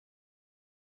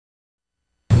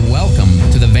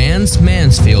Vance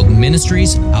Mansfield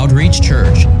Ministries Outreach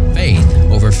Church, Faith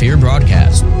Over Fear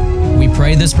broadcast. We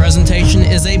pray this presentation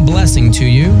is a blessing to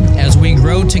you as we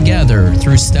grow together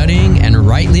through studying and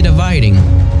rightly dividing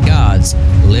God's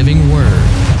living Word.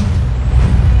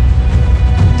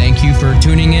 Thank you for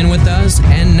tuning in with us,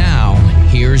 and now,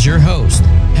 here's your host,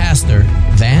 Pastor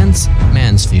Vance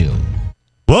Mansfield.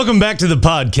 Welcome back to the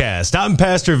podcast. I'm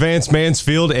Pastor Vance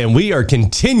Mansfield, and we are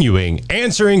continuing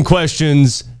answering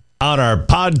questions on our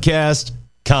podcast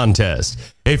contest.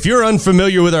 If you're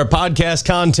unfamiliar with our podcast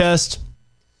contest,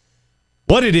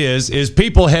 what it is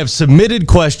people have submitted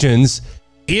questions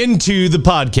into the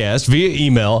podcast via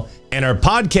email, and our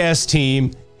podcast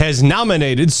team has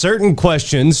nominated certain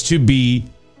questions to be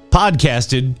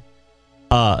podcasted,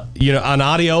 on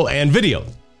audio and video.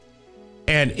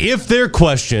 And if their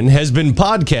question has been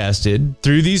podcasted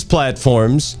through these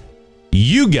platforms,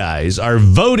 you guys are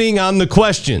voting on the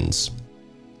questions.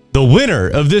 The winner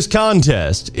of this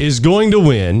contest is going to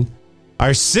win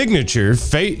our signature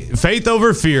Faith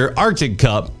Over Fear Arctic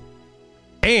Cup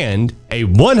and a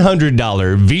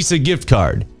 $100 Visa gift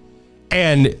card.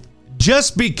 And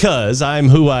just because I'm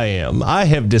who I am, I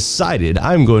have decided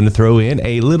I'm going to throw in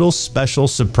a little special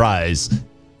surprise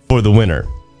for the winner.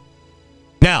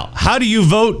 Now, how do you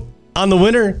vote on the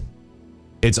winner?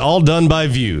 It's all done by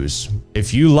views.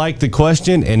 If you like the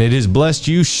question and it has blessed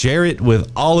you, share it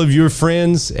with all of your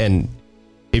friends. And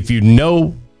if you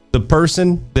know the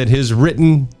person that has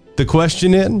written the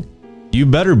question in, you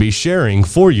better be sharing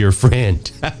for your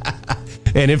friend.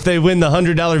 And if they win the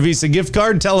 $100 Visa gift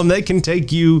card, tell them they can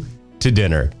take you to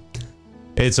dinner.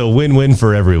 It's a win-win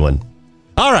for everyone.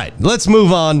 All right, let's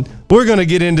move on. We're going to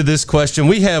get into this question.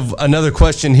 We have another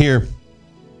question here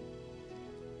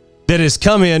that has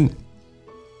come in.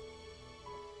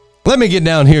 Let me get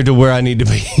down here to where I need to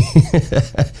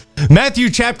be.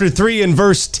 Matthew chapter 3 and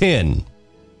verse 10.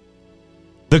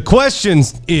 The question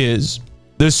is,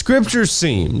 the scripture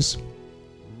seems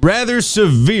rather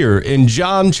severe in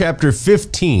John chapter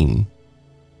 15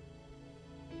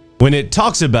 when it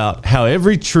talks about how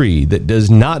every tree that does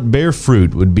not bear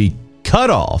fruit would be cut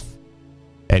off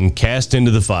and cast into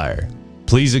the fire.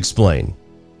 Please explain.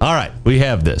 All right, we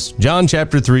have this. John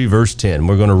chapter 3, verse 10.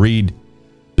 We're going to read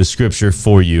the scripture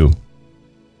for you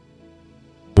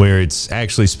where it's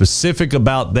actually specific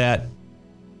about that.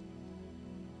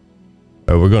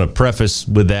 We're going to preface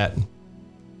with that.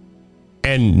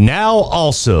 And now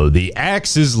also the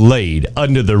axe is laid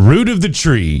under the root of the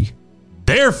tree.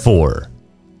 Therefore,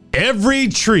 every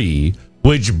tree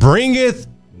which bringeth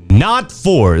not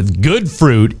forth good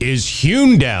fruit is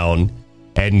hewn down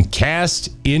and cast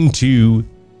into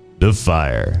the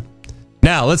fire.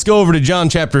 Now, let's go over to John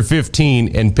chapter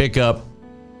 15 and pick up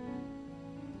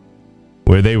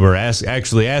where they were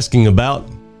actually asking about.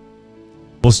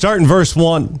 We'll start in verse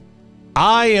 1.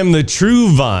 I am the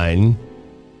true vine,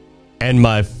 and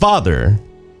my Father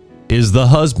is the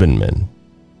husbandman.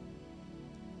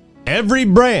 Every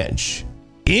branch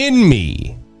in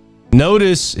me,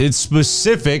 notice it's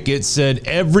specific, it said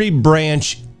every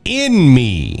branch in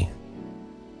me.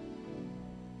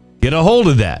 Get a hold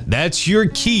of that. That's your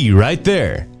key right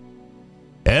there.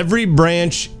 Every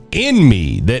branch in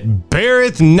me that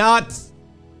beareth not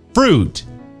fruit,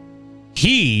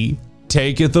 he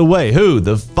taketh away. Who?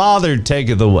 The Father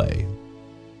taketh away.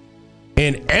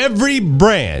 And every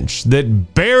branch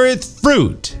that beareth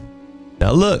fruit.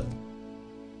 Now look,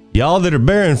 y'all that are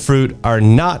bearing fruit are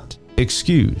not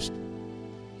excused.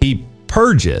 He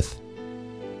purgeth.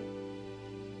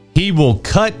 He will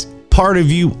cut part of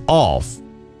you off.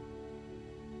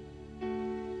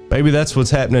 Maybe that's what's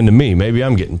happening to me. Maybe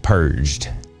I'm getting purged.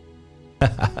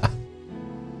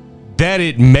 That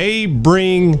it may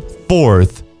bring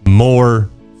forth more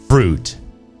fruit.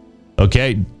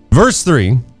 Okay, verse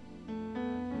 3.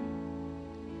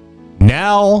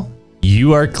 Now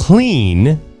you are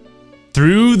clean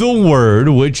through the word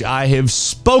which I have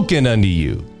spoken unto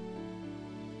you.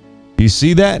 You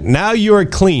see that? Now you are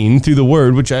clean through the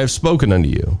word which I have spoken unto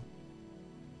you.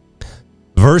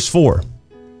 Verse 4.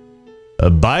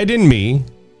 Abide in me,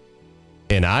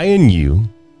 and I in you,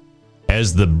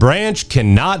 as the branch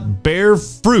cannot bear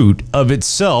fruit of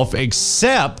itself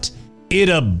except it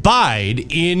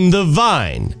abide in the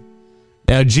vine.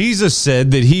 Now, Jesus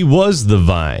said that he was the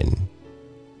vine,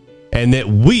 and that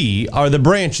we are the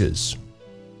branches.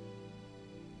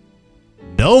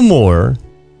 No more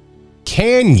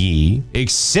can ye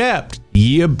except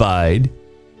ye abide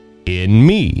in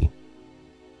me.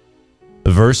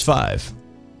 Verse 5.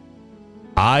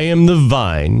 I am the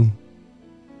vine,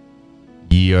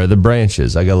 ye are the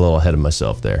branches. I got a little ahead of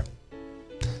myself there.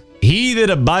 He that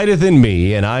abideth in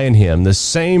me, and I in him, the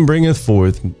same bringeth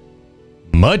forth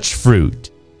much fruit.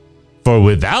 For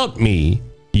without me,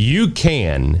 you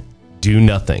can do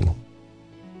nothing.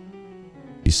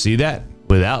 You see that?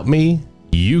 Without me,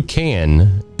 you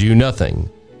can do nothing.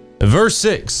 Verse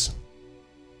 6.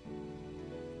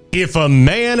 If a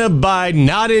man abide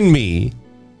not in me,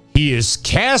 he is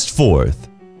cast forth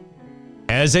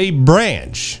as a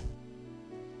branch.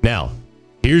 Now,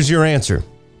 here's your answer.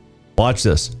 Watch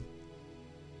this.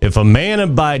 If a man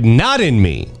abide not in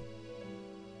me,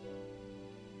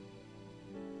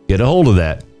 get a hold of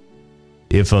that.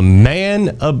 If a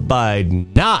man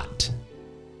abide not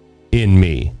in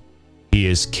me, he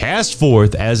is cast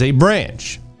forth as a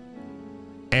branch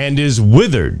and is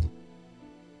withered.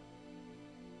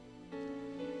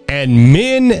 And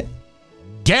men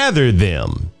gather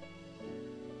them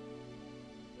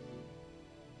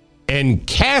and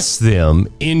cast them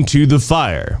into the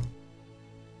fire,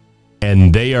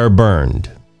 and they are burned.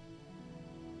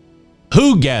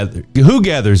 Who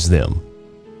gathers them?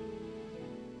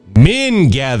 Men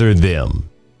gather them.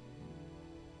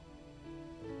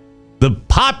 The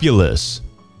populace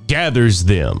gathers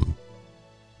them,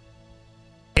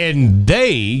 and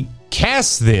they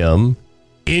cast them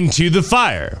into the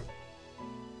fire,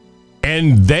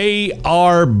 and they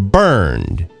are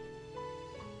burned.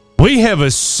 We have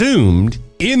assumed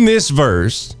in this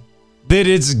verse that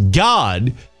it's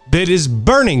God that is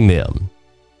burning them.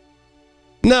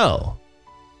 No.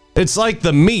 It's like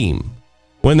the meme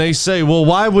when they say, well,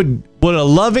 why would a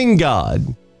loving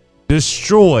God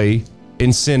destroy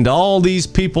and send all these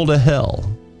people to hell?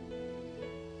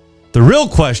 The real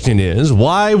question is,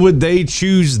 why would they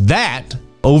choose that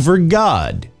over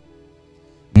God?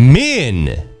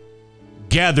 Men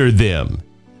gather them.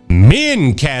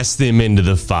 Men cast them into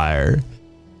the fire,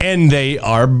 and they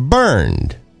are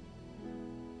burned.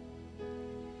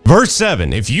 Verse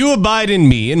 7, if you abide in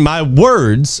me and my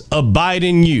words abide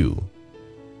in you,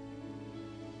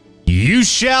 you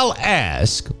shall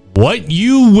ask what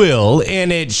you will,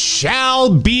 and it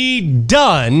shall be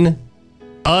done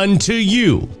unto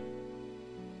you.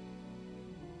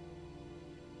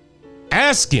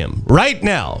 Ask him right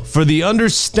now for the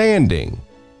understanding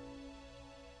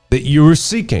that you are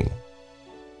seeking.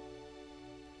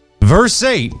 Verse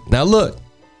 8, now look,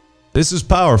 this is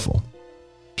powerful.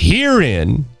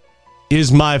 Herein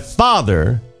is my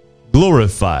Father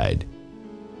glorified,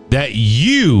 that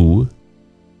you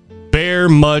bear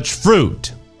much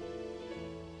fruit.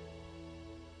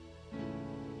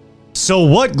 So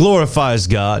what glorifies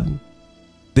God?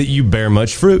 That you bear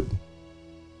much fruit.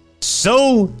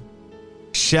 So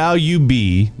shall you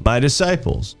be my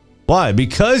disciples. Why?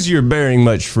 Because you're bearing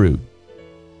much fruit.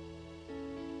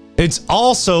 It's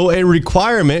also a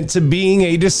requirement to being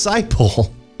a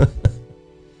disciple.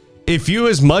 If you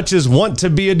as much as want to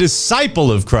be a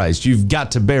disciple of Christ, you've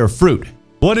got to bear fruit.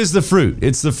 What is the fruit?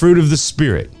 It's the fruit of the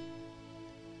Spirit.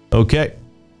 Okay.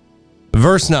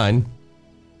 Verse 9.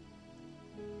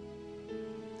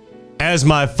 As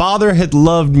my Father hath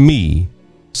loved me,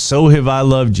 so have I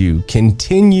loved you.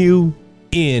 Continue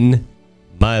in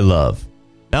my love.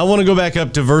 Now I want to go back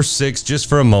up to verse 6 just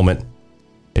for a moment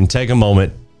and take a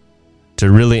moment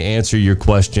to really answer your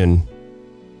question.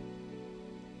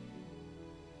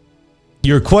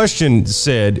 Your question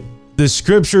said, the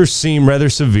scriptures seem rather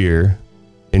severe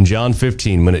in John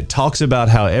 15 when it talks about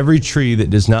how every tree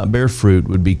that does not bear fruit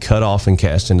would be cut off and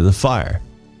cast into the fire.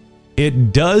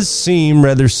 It does seem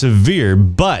rather severe,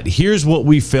 but here's what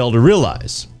we fail to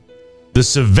realize. The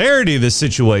severity of the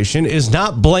situation is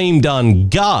not blamed on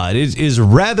God. It is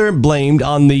rather blamed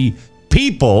on the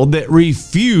people that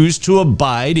refuse to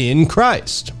abide in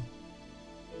Christ.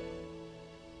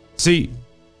 See,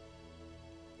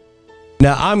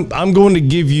 now I'm going to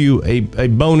give you a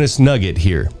bonus nugget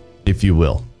here, if you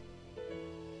will.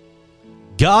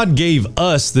 God gave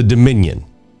us the dominion.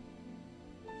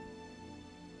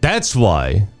 That's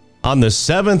why on the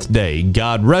seventh day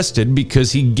God rested,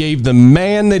 because he gave the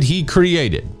man that he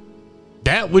created,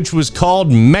 that which was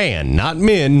called man, not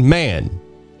men, man.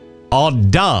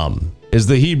 Adam is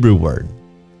the Hebrew word.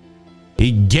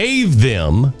 He gave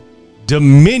them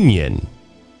dominion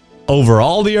over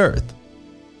all the earth.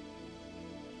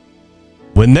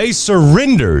 When they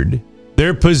surrendered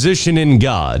their position in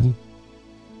God,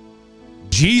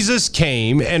 Jesus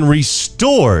came and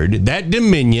restored that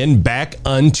dominion back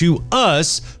unto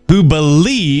us who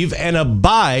believe and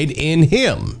abide in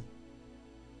him.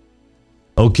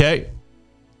 Okay?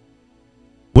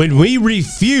 When we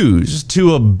refuse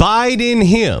to abide in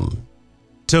him,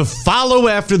 to follow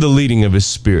after the leading of his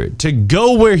Spirit, to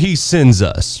go where he sends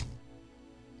us,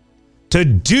 to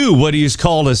do what he has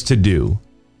called us to do,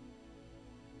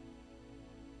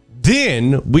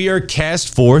 then we are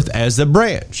cast forth as a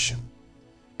branch.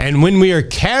 And when we are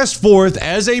cast forth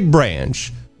as a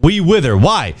branch, we wither.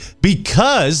 Why?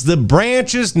 Because the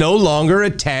branch is no longer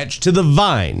attached to the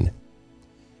vine.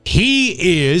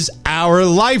 He is our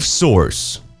life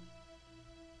source.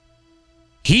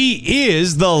 He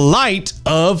is the light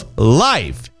of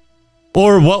life,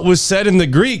 or what was said in the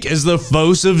Greek is the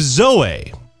phos of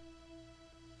Zoe.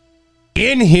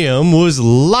 In him was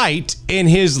light, in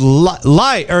his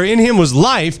light, or in him was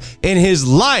life, and his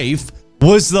life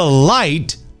was the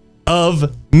light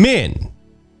of men.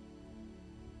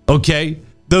 Okay,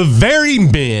 the very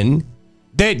men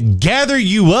that gather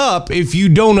you up if you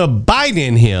don't abide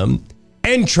in him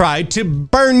and try to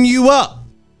burn you up.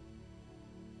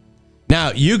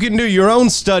 Now, you can do your own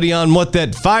study on what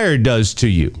that fire does to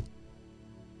you.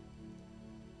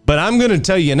 But I'm going to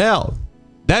tell you now,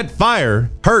 that fire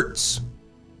hurts.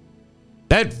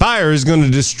 That fire is going to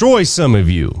destroy some of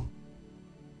you.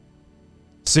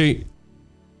 See,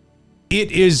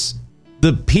 it is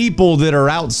the people that are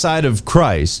outside of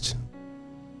Christ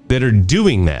that are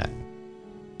doing that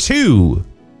to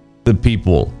the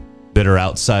people that are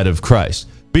outside of Christ.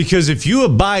 Because if you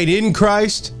abide in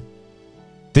Christ,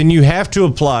 then you have to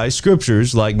apply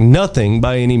scriptures like nothing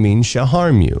by any means shall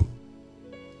harm you.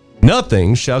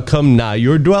 Nothing shall come nigh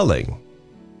your dwelling.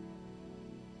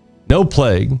 No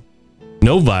plague,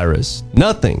 no virus,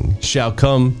 nothing shall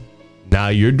come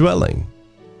nigh your dwelling.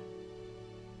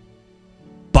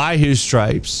 By his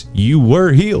stripes you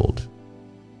were healed.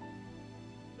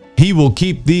 He will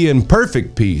keep thee in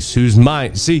perfect peace, whose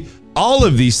mind... See, all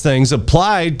of these things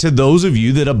apply to those of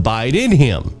you that abide in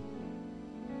him.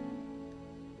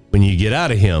 When you get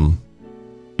out of him,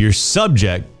 you're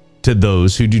subject to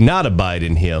those who do not abide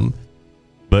in him,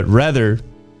 but rather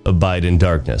abide in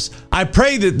darkness. I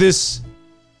pray that this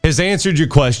has answered your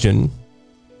question,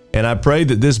 and I pray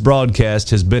that this broadcast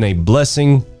has been a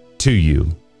blessing to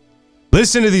you.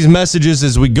 Listen to these messages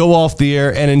as we go off the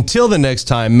air, and until the next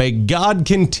time, may God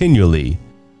continually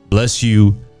bless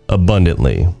you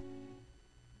abundantly.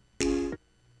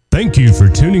 Thank you for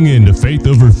tuning in to Faith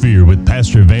Over Fear with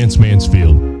Pastor Vance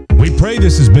Mansfield. We pray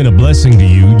this has been a blessing to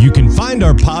you. You can find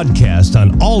our podcast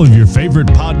on all of your favorite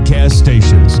podcast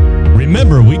stations.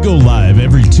 Remember, we go live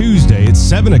every Tuesday at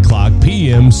 7 o'clock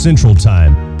p.m. Central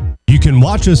Time. You can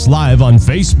watch us live on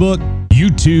Facebook,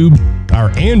 YouTube, our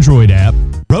Android app,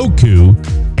 Roku,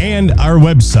 and our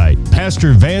website,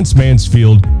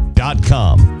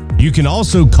 PastorVanceMansfield.com. You can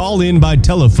also call in by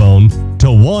telephone to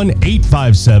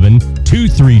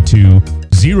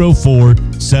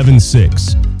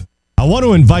 1-857-232-0476. I want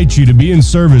to invite you to be in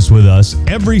service with us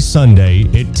every Sunday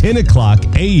at 10 o'clock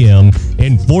a.m.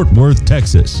 in Fort Worth,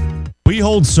 Texas. We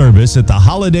hold service at the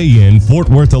Holiday Inn Fort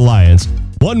Worth Alliance,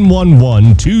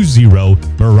 11120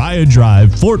 Mariah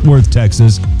Drive, Fort Worth,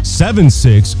 Texas,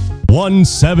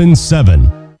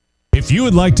 76177. If you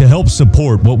would like to help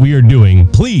support what we are doing,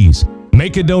 please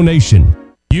make a donation.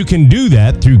 You can do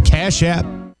that through Cash App,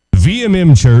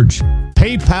 VMM Church,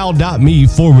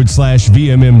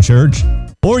 paypal.me/VMM Church,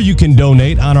 or you can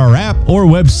donate on our app or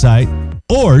website,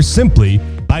 or simply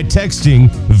by texting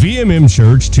VMM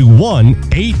Church to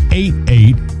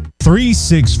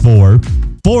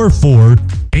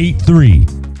 1-888-364-4483.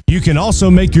 You can also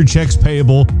make your checks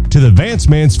payable to the Vance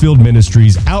Mansfield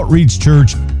Ministries Outreach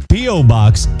Church, P.O.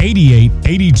 Box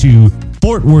 8882,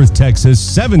 Fort Worth, Texas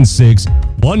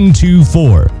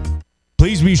 76124.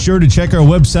 Please be sure to check our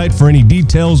website for any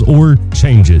details or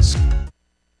changes.